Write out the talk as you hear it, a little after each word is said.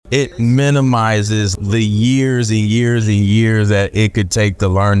it minimizes the years and years and years that it could take to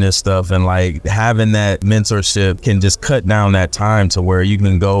learn this stuff. And like having that mentorship can just cut down that time to where you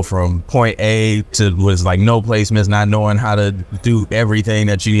can go from point A to was like no placements, not knowing how to do everything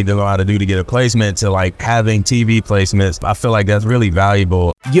that you need to know how to do to get a placement, to like having TV placements. I feel like that's really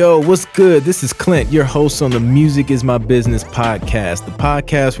valuable. Yo, what's good? This is Clint, your host on the Music is My Business podcast, the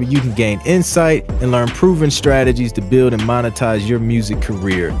podcast where you can gain insight and learn proven strategies to build and monetize your music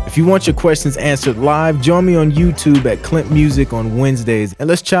career. If you want your questions answered live, join me on YouTube at Clint Music on Wednesdays, and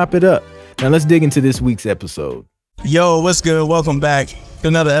let's chop it up. Now let's dig into this week's episode. Yo, what's good? Welcome back to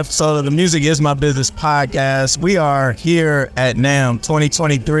another episode of the Music is My Business podcast. We are here at NAMM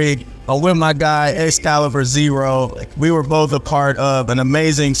 2023 with my guy Excalibur Zero. We were both a part of an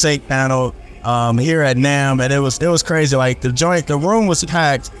amazing sync panel here at NAMM, and it was crazy. Like the room was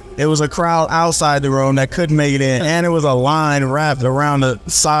packed. It was a crowd outside the room that couldn't make it in, and it was a line wrapped around the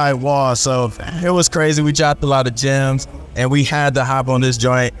side wall. So it was crazy. We dropped a lot of gems, and we had to hop on this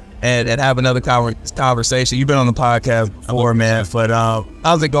joint and have another conversation. You've been on the podcast before, man, but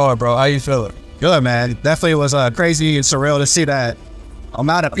how's it going, bro? How you feeling? Good, man. Definitely was crazy and surreal to see that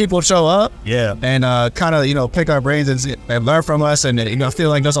amount of people show up. Yeah. And kind of, pick our brains and learn from us. And, feel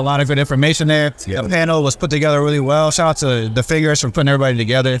like there's a lot of good information there. Yeah. The panel was put together really well. Shout out to the figures for putting everybody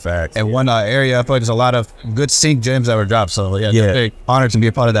together. Facts. In one area. I feel like there's a lot of good sync gems that were dropped. So, yeah. Very honored to be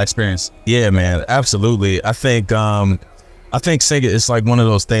a part of that experience. Yeah, man, absolutely. I think sync it's like one of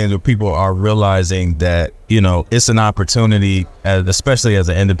those things where people are realizing that, it's an opportunity, especially as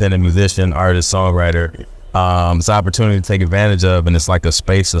an independent musician, artist, songwriter. It's an opportunity to take advantage of, and it's like a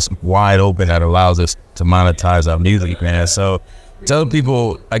space that's wide open that allows us to monetize our music, man. So tell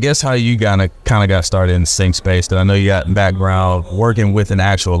people, I guess, how you kind of got started in the sync space. That I know you got background working with an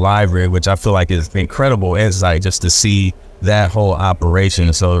actual library, which I feel like is incredible insight just to see that whole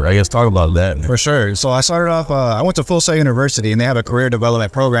operation. So I guess talk about that. For sure. So I started off, I went to Full Sail University, and they have a career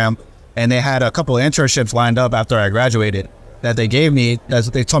development program, and they had a couple of internships lined up after I graduated that they gave me, that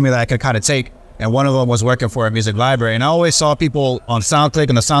they told me that I could kind of take. And one of them was working for a music library. And I always saw people on SoundClick,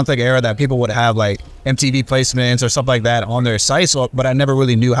 in the SoundClick era, that people would have like MTV placements or stuff like that on their sites, but I never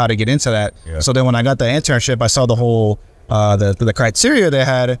really knew how to get into that. Yeah. So then when I got the internship, I saw the whole, the criteria they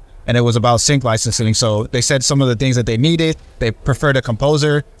had, and it was about sync licensing. So they said some of the things that they needed. They preferred a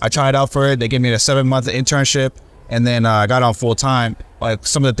composer. I tried out for it. They gave me a 7-month internship, and then I got on full time. Like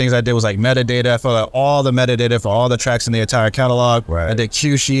some of the things I did was like metadata. I filled out all the metadata for all the tracks in the entire catalog. Right. I did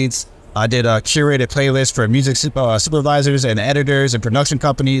cue sheets. I did a curated playlist for music supervisors and editors and production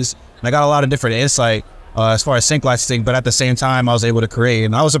companies. And I got a lot of different insight as far as sync licensing, but at the same time, I was able to create.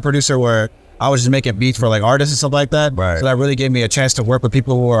 And I was a producer where I was just making beats for like artists and stuff like that. Right. So that really gave me a chance to work with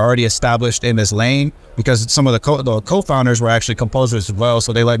people who are already established in this lane, because some of the co-founders were actually composers as well.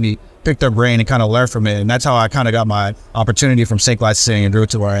 So they let me pick their brain and kind of learn from it. And that's how I kind of got my opportunity from sync licensing and grew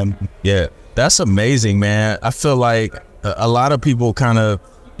to where I am. Yeah, that's amazing, man. I feel like a lot of people kind of,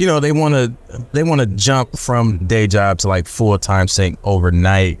 they want to jump from day job to like full-time sync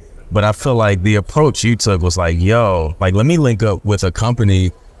overnight. But I feel like the approach you took was like, let me link up with a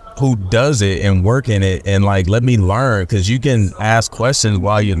company who does it and work in it, and like, let me learn, because you can ask questions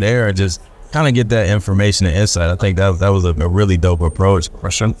while you're there and just kind of get that information and insight. I think that was a really dope approach.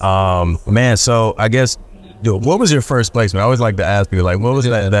 Man, so I guess, what was your first placement? I always like to ask people, like, what was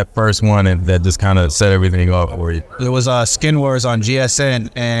that first one and that just kind of set everything off for you? It was Skin Wars on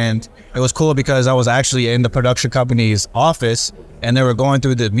GSN, and it was cool because I was actually in the production company's office, and they were going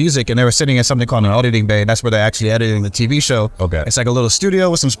through the music, and they were sitting in something called an editing bay, and that's where they're actually editing the TV show. Okay. It's like a little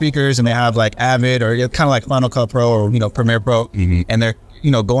studio with some speakers, and they have like Avid, or kind of like Final Cut Pro or Premiere Pro, and they're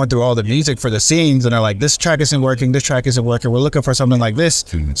going through all the music for the scenes, and they're like, this track isn't working, this track isn't working, we're looking for something like this.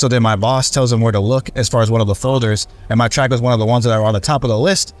 So then my boss tells them where to look as far as one of the folders, and my track was one of the ones that were on the top of the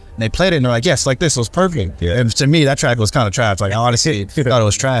list, and they played it, and they're like, yes, like this, it was perfect. Yeah. And to me, that track was kind of trash. Like, I honestly thought it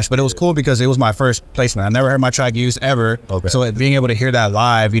was trash, but it was cool because it was my first placement. I never heard my track used ever. Okay. So being able to hear that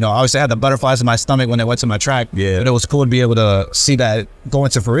live, obviously I had the butterflies in my stomach when it went to my track, but it was cool to be able to see that go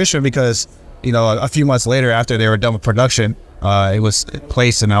into fruition, because a few months later, after they were done with production, it was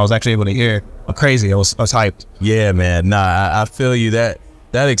placed, and I was actually able to hear. Crazy. I was hyped. Yeah, man. Nah, I feel you. That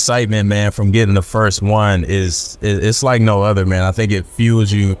excitement, man, from getting the first one it's like no other, man. I think it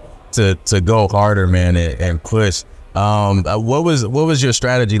fuels you to go harder, man, and push. What was your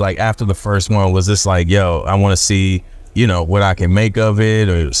strategy like after the first one? Was this like, I want to see what I can make of it,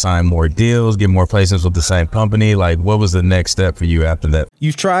 or sign more deals, get more placements with the same company? Like, what was the next step for you after that?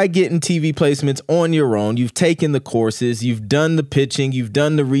 You've tried getting TV placements on your own. You've taken the courses, you've done the pitching, you've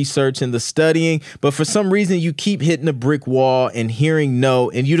done the research and the studying, but for some reason you keep hitting a brick wall and hearing no,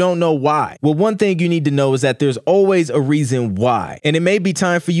 and you don't know why. Well, one thing you need to know is that there's always a reason why. And it may be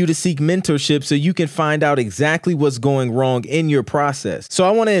time for you to seek mentorship so you can find out exactly what's going wrong in your process. So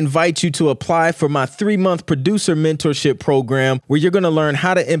I want to invite you to apply for my 3-month producer mentorship program, where you're going to learn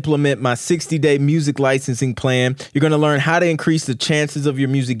how to implement my 60-day music licensing plan. You're going to learn how to increase the chances of your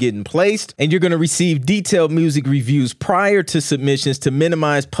music getting placed, and you're going to receive detailed music reviews prior to submissions to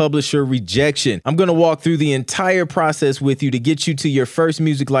minimize publisher rejection. I'm going to walk through the entire process with you to get you to your first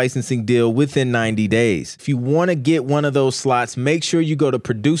music licensing deal within 90 days. If you want to get one of those slots, make sure you go to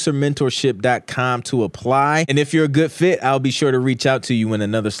producermentorship.com to apply. And if you're a good fit, I'll be sure to reach out to you when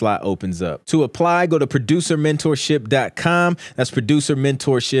another slot opens up. To apply, go to producermentorship.com. That's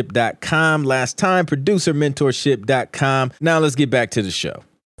producermentorship.com. Last time, producermentorship.com. Now let's get back to the show.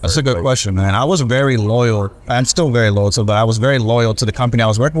 That's a good question, man. I was very loyal. I'm still very loyal to, but I was very loyal to the company I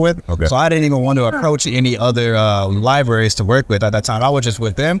was working with. Okay. So I didn't even want to approach any other libraries to work with at that time. I was just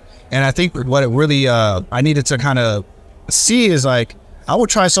with them. And I think what it really, I needed to kind of see is like, I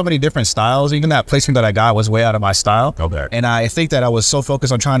would try so many different styles. Even that placement that I got was way out of my style. Okay. And I think that I was so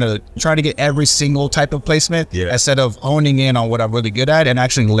focused on trying to get every single type of placement instead of honing in on what I'm really good at and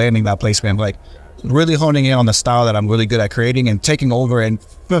actually landing that placement. Like really honing in on the style that I'm really good at creating and taking over and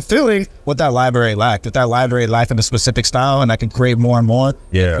fulfilling what that library lacked. If that library lacked in a specific style and I can create more and more,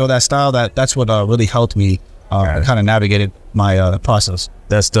 fill that style, that's what really helped me kind of navigated my process.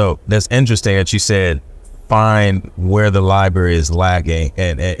 That's dope. That's interesting that you said find where the library is lacking,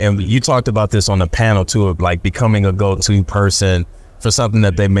 and you talked about this on the panel too, of like becoming a go-to person for something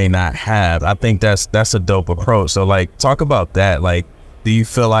that they may not have. I think that's a dope approach. So like, talk about that. Like, do you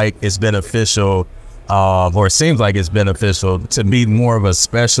feel like it's beneficial, or it seems like it's beneficial to be more of a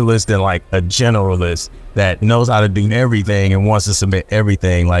specialist than like a generalist that knows how to do everything and wants to submit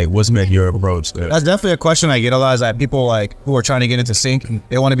everything? Like, what's been your approach there? That's definitely a question I get a lot, is that people like who are trying to get into sync,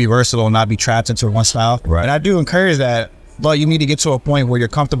 they want to be versatile and not be trapped into one style. Right. And I do encourage that, but you need to get to a point where you're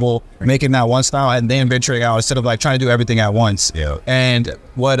comfortable making that one style and then venturing out instead of like trying to do everything at once. Yeah. And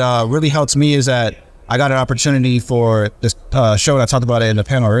what really helps me is that I got an opportunity for this show that I talked about it in the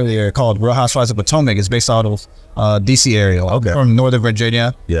panel earlier called Real Housewives of Potomac. It's based out of DC area, from Northern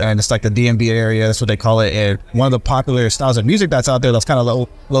Virginia. Yeah. And it's like the DMV area, that's what they call it. And one of the popular styles of music that's out there that's kind of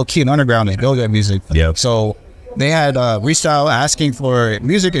low key and underground is go-go music. Yeah. So they had reached out asking for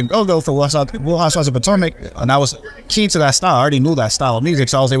music and go-go for Real Housewives of Potomac, and I was keen to that style. I already knew that style of music,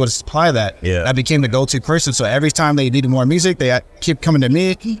 so I was able to supply that. Yeah. I became the go-to person, so every time they needed more music, they kept coming to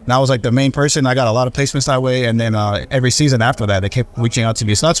me, and I was like the main person. I got a lot of placements that way, and then every season after that, they kept reaching out to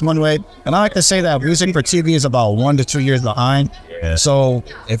me. So that's one way, and I like to say that music for TV is about 1 to 2 years behind. Yeah. So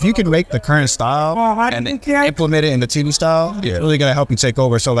if you can make the current style and implement it in the TV style, it's really gonna help you take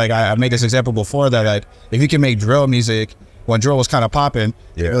over. So like I made this example before that, like if you can make drill music when drill was kind of popping,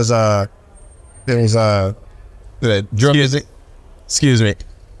 it was drill music. Excuse me,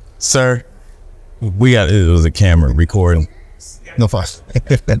 sir. It was a camera recording. No fuss.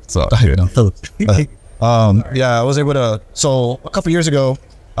 That's all good. Yeah, I was able to. So a couple years ago,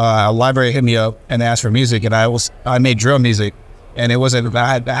 a library hit me up and they asked for music, and I made drill music. And it wasn't,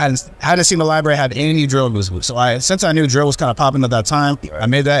 I hadn't seen the library have any drill music. So since I knew drill was kind of popping at that time, I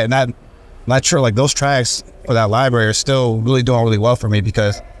made that, and that, not sure, like those tracks for that library are still really doing really well for me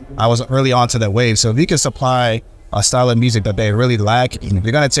because I was early on to that wave. So if you can supply a style of music that they really lack, you're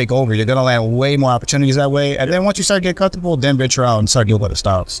going to take over. You're going to land way more opportunities that way. And then once you start getting comfortable, then venture out and start getting other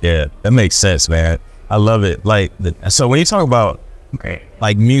styles. Yeah, that makes sense, man. I love it. Like, so when you talk about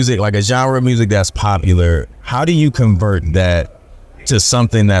like music, like a genre of music that's popular, how do you convert that to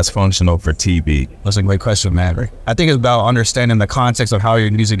something that's functional for TV? That's a great question, man. I think it's about understanding the context of how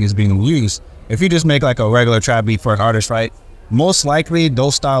your music is being used. If you just make like a regular trap beat for an artist, right? Most likely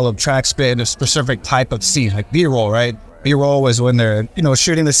those style of tracks fit in a specific type of scene, like B-roll, right? B-roll is when they're,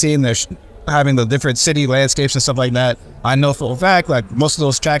 shooting the scene, they're having the different city landscapes and stuff like that. I know for a fact, like most of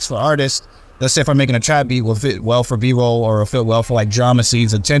those tracks for artists, let's say if I'm making a trap beat, will fit well for B-roll or will fit well for like drama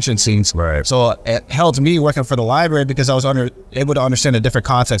scenes and tension scenes. Right. So it helped me working for the library because I was able to understand the different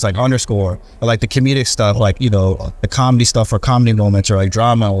contexts, like underscore, or like the comedic stuff, like, the comedy stuff or comedy moments, or like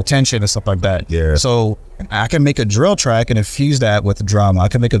drama or tension and stuff like that. Yeah. So I can make a drill track and infuse that with drama. I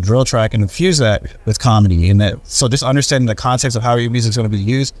can make a drill track and infuse that with comedy. And that, so just understanding the context of how your music's going to be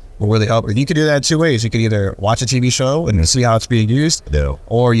used will really help. And you can do that 2 ways. You can either watch a TV show and see how it's being used,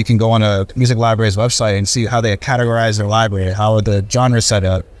 or you can go on a music library's website and see how they categorize their library, how are the genres set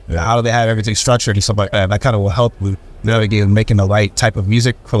up, how do they have everything structured and stuff like that. That kind of will help with navigating, making the right type of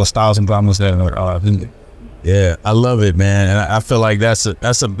music for the styles and genres that are Yeah, I love it, man. And I feel like that's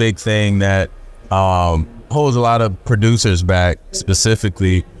a big thing that holds a lot of producers back,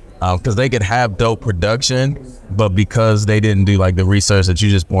 specifically because they could have dope production, but because they didn't do like the research that you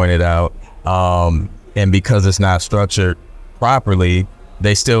just pointed out, and because it's not structured properly,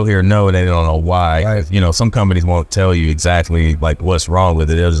 they still hear no and they don't know why. Right. You know, some companies won't tell you exactly like what's wrong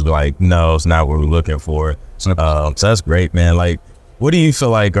with it. They'll just be like, no, it's not what we're looking for. So that's great, man. Like, what do you feel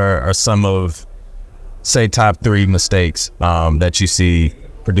like are some of, say, top 3 mistakes that you see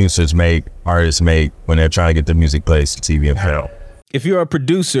producers make, artists make when they're trying to get their music placed in TV and film? If you're a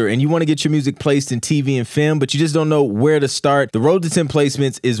producer and you want to get your music placed in TV and film, but you just don't know where to start, the Road to 10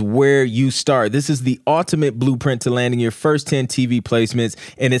 Placements is where you start. This is the ultimate blueprint to landing your first 10 TV placements,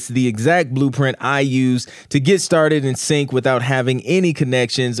 and it's the exact blueprint I use to get started in sync without having any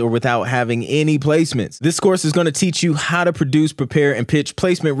connections or without having any placements. This course is going to teach you how to produce, prepare, and pitch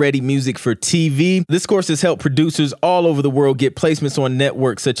placement-ready music for TV. This course has helped producers all over the world get placements on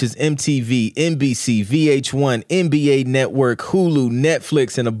networks such as MTV, NBC, VH1, NBA Network, Hulu,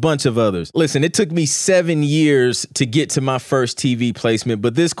 Netflix, and a bunch of others. Listen, it took me 7 years to get to my first TV placement,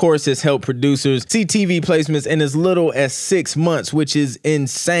 but this course has helped producers see TV placements in as little as 6 months, which is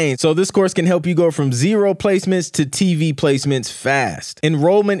insane. So this course can help you go from 0 placements to TV placements fast.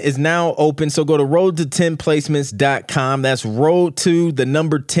 Enrollment is now open, so go to roadto10placements.com. That's road to the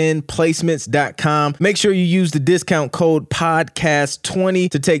number 10 placements.com. Make sure you use the discount code podcast20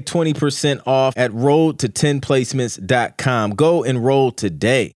 to take 20% off at roadto10placements.com. Go enroll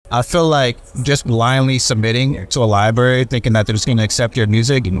today. I feel like just blindly submitting to a library, thinking that they're just going to accept your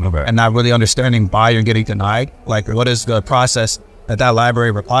music and not really understanding why you're getting denied. Like, what is the process that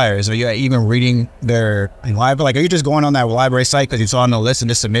library requires? Are you even reading their library? Like, are you just going on that library site because you saw on the list and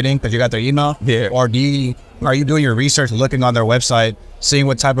just submitting because you got their email? Yeah. Or are you doing your research, looking on their website, seeing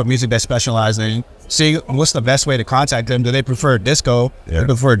what type of music they specialize in, seeing what's the best way to contact them? Do they prefer disco? Do they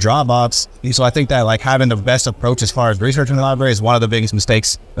prefer Dropbox? So I think that like having the best approach as far as researching the library is one of the biggest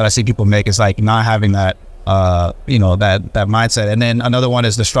mistakes that I see people make. Is like not having that, that mindset. And then another one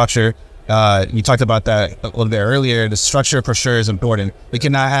is the structure. You talked about that a little bit earlier. The structure for sure is important. We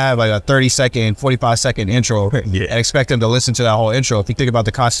cannot have like a 30-second, 45-second intro and expect them to listen to that whole intro. If you think about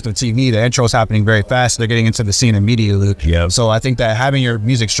the concept of TV, the intro is happening very fast. They're getting into the scene immediately. So I think that having your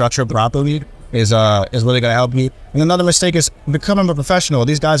music structured properly is really going to help you. And another mistake is becoming a professional.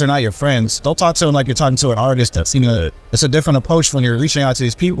 These guys are not your friends. Don't talk to them like you're talking to an artist. It's a different approach when you're reaching out to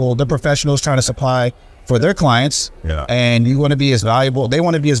these people. They're professionals trying to supply for their clients, and you want to be as valuable. They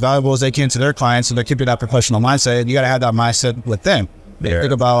want to be as valuable as they can to their clients, so they're keeping that professional mindset. You got to have that mindset with them.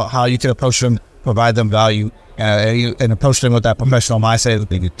 Think about how you can approach them, provide them value, and approach them with that professional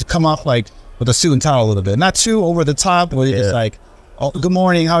mindset. To come off like with a suit and tie a little bit, not too over the top, where you're just like, "Oh, good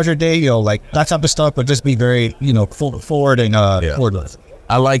morning, how's your day?" Like that type of stuff, but just be very, forward and forward.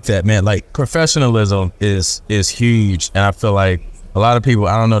 I like that, man. Like, professionalism is huge, and I feel like a lot of people,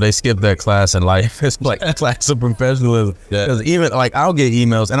 I don't know, they skip that class in life. It's like a class of professionalism. Because even like I'll get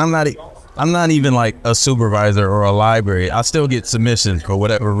emails, and I'm not even like a supervisor or a library. I still get submissions for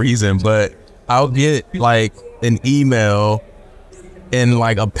whatever reason, but I'll get like an email in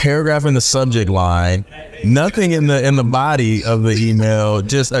like a paragraph in the subject line, nothing in the body of the email,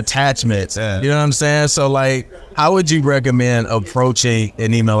 just attachments. You know what I'm saying? So like, how would you recommend approaching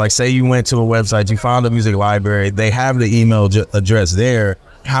an email? Like, say you went to a website, you found a music library, they have the email address there.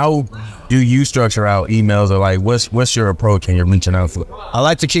 How do you structure out emails, or like what's your approach when you're reaching out for? I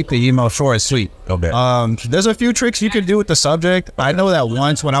like to keep the email short and sweet. Okay. There's a few tricks you can do with the subject. I know that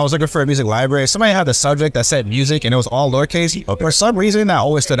once when I was looking for a music library, somebody had the subject that said music and it was all lowercase. Okay. For some reason, that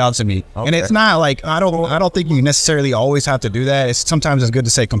always stood out to me. Okay. And it's not like I don't think you necessarily always have to do that. Sometimes it's good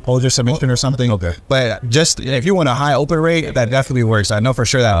to say composer submission or something. Okay. But just if you want a high open rate, that definitely works. I know for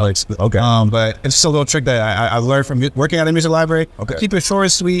sure that works. Okay. But it's just a little trick that I learned from working at a music library. Okay. Keep it short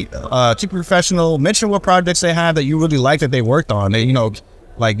and sweet. Keep it professional. Mention what projects they have that you really like that they worked on. They,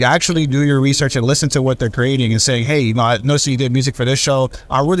 like actually do your research and listen to what they're creating and saying, hey, I noticed you did music for this show.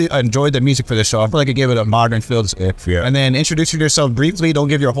 I really enjoyed the music for this show. I feel like it gave it a modern feel. And then introduce yourself briefly. Don't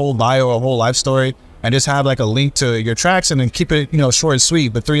give your whole bio or whole life story. and just have like a link to your tracks and then keep it, you know, short and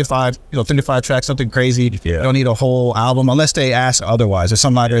sweet, but 3 to 5, you know, 3 to 5 tracks, something crazy. You don't need a whole album unless they ask otherwise. There's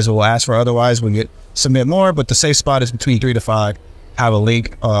some writers who will ask for otherwise when you submit more, but the safe spot is between 3 to 5. Have a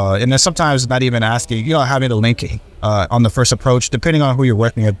link, and then sometimes not even asking, you know, having a link on the first approach, depending on who you're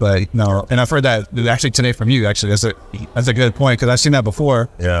working with. But you know, and I've heard that actually today from you. Actually, that's a good point because I've seen that before.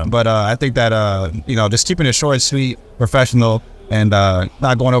 Yeah. But I think that you know, just keeping it short, sweet, professional, and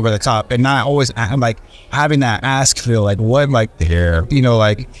not going over the top, and not always like having that ask feel like what, like, you know,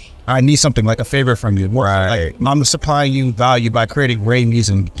 like, I need something like a favor from you. Right. Like, I'm supplying you value by creating great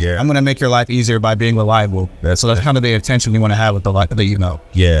music. Yeah. I'm going to make your life easier by being reliable. So that's kind of the intention you want to have with the life that you know.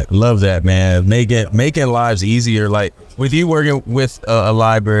 Yeah, love that, man. Making lives easier. Like with you working with a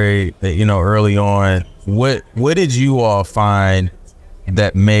library, you know, early on, what did you all find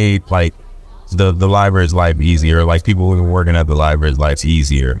that made like the library's life easier? Like people who were working at the library's life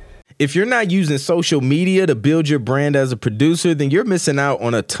easier? If you're not using social media to build your brand as a producer, then you're missing out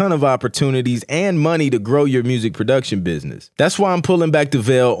on a ton of opportunities and money to grow your music production business. That's why I'm pulling back the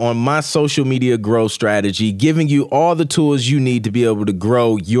veil on my social media growth strategy, giving you all the tools you need to be able to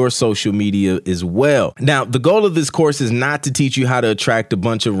grow your social media as well. Now, the goal of this course is not to teach you how to attract a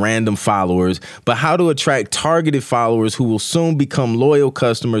bunch of random followers, but how to attract targeted followers who will soon become loyal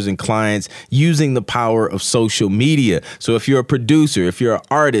customers and clients using the power of social media. So if you're a producer, if you're an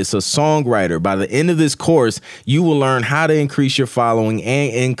artist, a songwriter, by the end of this course, you will learn how to increase your following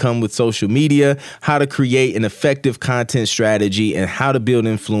and income with social media, how to create an effective content strategy, and how to build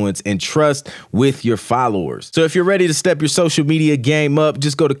influence and trust with your followers. So if you're ready to step your social media game up,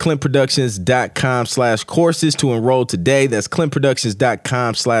 just go to clintproductions.com/courses to enroll today. That's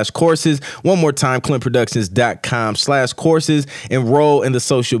clintproductions.com/courses. One more time, clintproductions.com/courses. Enroll in the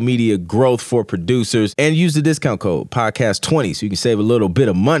social media growth for producers and use the discount code podcast20 so you can save a little bit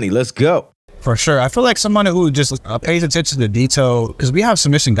of money. Let's go. For sure. I feel like someone who just pays attention to detail, because we have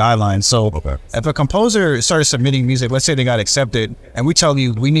submission guidelines. So if a composer started submitting music, let's say they got accepted, and we tell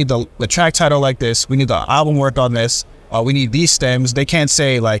you we need the track title like this, we need the album work on this, we need these stems. They can't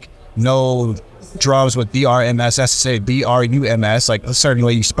say like no drums with BRMS, that's to say BRUMS, like a certain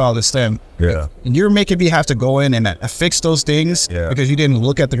way you spell the stem. Yeah. And you're making me have to go in and fix those things because you didn't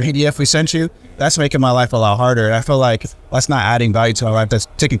look at the PDF we sent you. That's making my life a lot harder. And I feel like that's not adding value to my life. That's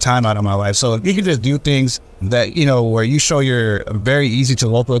taking time out of my life. So if you can just do things that, you know, where you show you're very easy to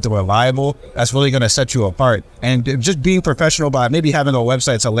work with and reliable, that's really going to set you apart. And just being professional by maybe having a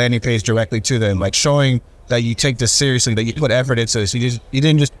website, it's a landing page directly to them, like showing that you take this seriously, that you put effort into this. You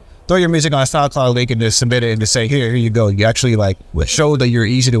didn't just throw your music on a SoundCloud link and just submit it and just say, here you go. You actually like show that you're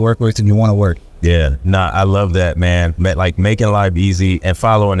easy to work with and you want to work. Yeah, I love that, man. Like making life easy and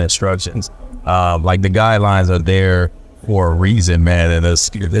following instructions. Like the guidelines are there for a reason, man. And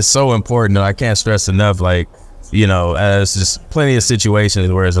it's so important. I can't stress enough. Like, you know, there's just plenty of situations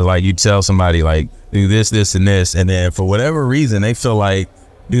where it's like you tell somebody like do this, and this, and then for whatever reason they feel like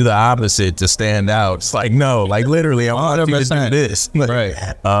do the opposite to stand out. It's like, no, like literally I want you to do this. Right.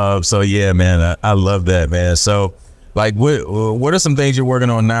 So yeah, man, I love that, man. So like what are some things you're working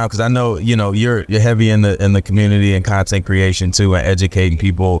on now? Because I know, you know, you're heavy in the community and content creation too, and educating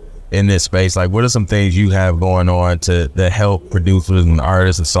people in this space. Like what are some things you have going on to help producers and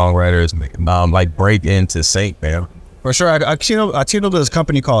artists and songwriters like break into sync, man? For sure. I teamed up with this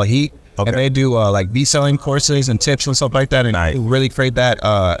company called Heat. Okay. And they do like beat selling courses and tips and stuff like that, and they really create that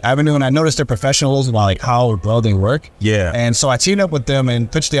avenue. And I noticed they're professionals about like how well they work. Yeah. And so I teamed up with them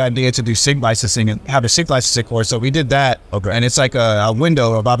and pitched the idea to do sync licensing and have a sync licensing course. So we did that. Okay. And it's like a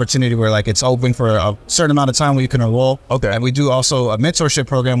window of opportunity where like it's open for a certain amount of time where you can enroll. Okay. And we do also a mentorship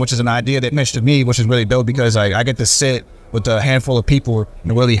program, which is an idea that pitched to me, which is really dope because I get to sit with a handful of people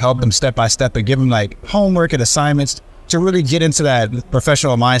and really help them step by step and give them like homework and assignments to really get into that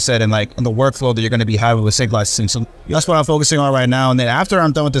professional mindset and like the workflow that you're going to be having with sync licensing. So that's what I'm focusing on right now. And then after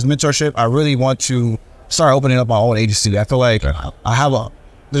I'm done with this mentorship, I really want to start opening up my own agency. I feel like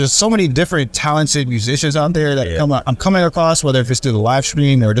there's so many different talented musicians out there that I'm coming across, whether if it's through the live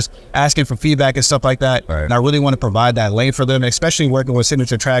stream or just asking for feedback and stuff like that. Right. And I really want to provide that lane for them, especially working with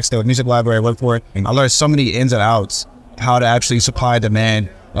Signature Tracks, the music library I work for. I learned so many ins and outs, how to actually supply demand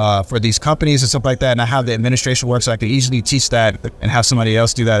for these companies and stuff like that. And I have the administration work, so I can easily teach that and have somebody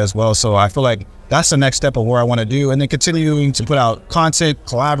else do that as well. So I feel like that's the next step of where I want to do. And then continuing to put out content,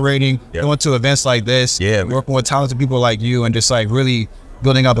 collaborating, going to events like this, working with talented people like you, and just like really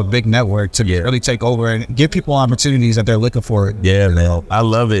building up a big network to really take over and give people opportunities that they're looking for. Yeah, man. I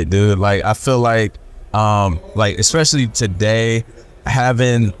love it, dude. Like, I feel like especially today,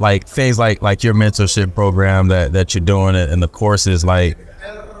 having like things like your mentorship program that you're doing and the courses, like,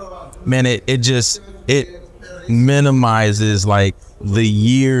 man, it just it minimizes like the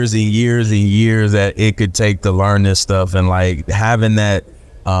years and years and years that it could take to learn this stuff, and like having that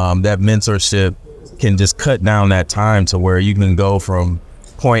mentorship can just cut down that time to where you can go from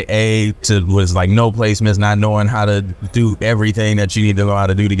point A to was like no placements, not knowing how to do everything that you need to know how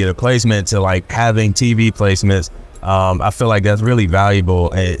to do to get a placement, to like having TV placements. I feel like that's really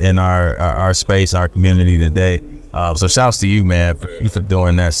valuable in our space, our community today. So shouts to you, man, for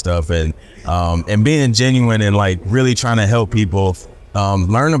doing that stuff and being genuine and like really trying to help people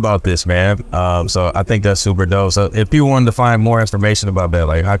learn about this, man. So I think that's super dope. So if people wanted to find more information about that,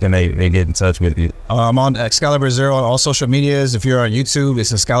 like how can they get in touch with you? I'm on Excalibur Zero on all social medias. If you're on YouTube,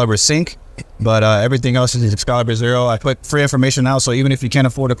 it's Excalibur Sync, but everything else is Excalibur Zero. I put free information out, so even if you can't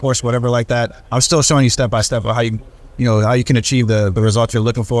afford a course, whatever like that, I'm still showing you step by step of how you can achieve the results you're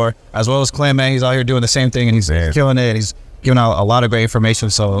looking for. As well as Clint, man, he's out here doing the same thing and he's killing it. He's giving out a lot of great information.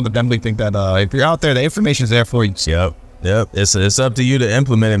 So I definitely think that if you're out there, the information is there for you. Yep. It's up to you to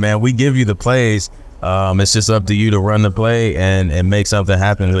implement it, man. We give you the plays. It's just up to you to run the play and make something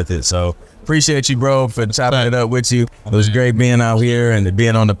happen with it. So appreciate you, bro, for chopping it up with you. It was great being out here and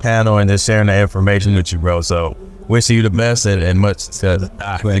being on the panel and just sharing the information with you, bro. So wishing you the best and much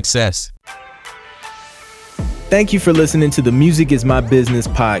success. Thank you for listening to the Music is My Business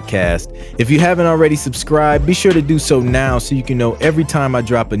podcast. If you haven't already subscribed, be sure to do so now so you can know every time I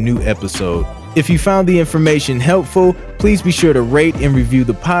drop a new episode. If you found the information helpful, please be sure to rate and review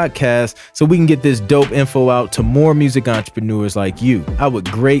the podcast so we can get this dope info out to more music entrepreneurs like you. I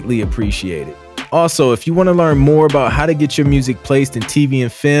would greatly appreciate it. Also, if you want to learn more about how to get your music placed in TV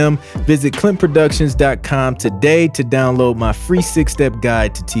and film, visit clintproductions.com today to download my free 6-step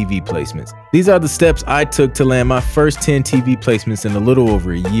guide to TV placements. These are the steps I took to land my first 10 TV placements in a little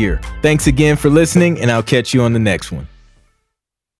over a year. Thanks again for listening, and I'll catch you on the next one.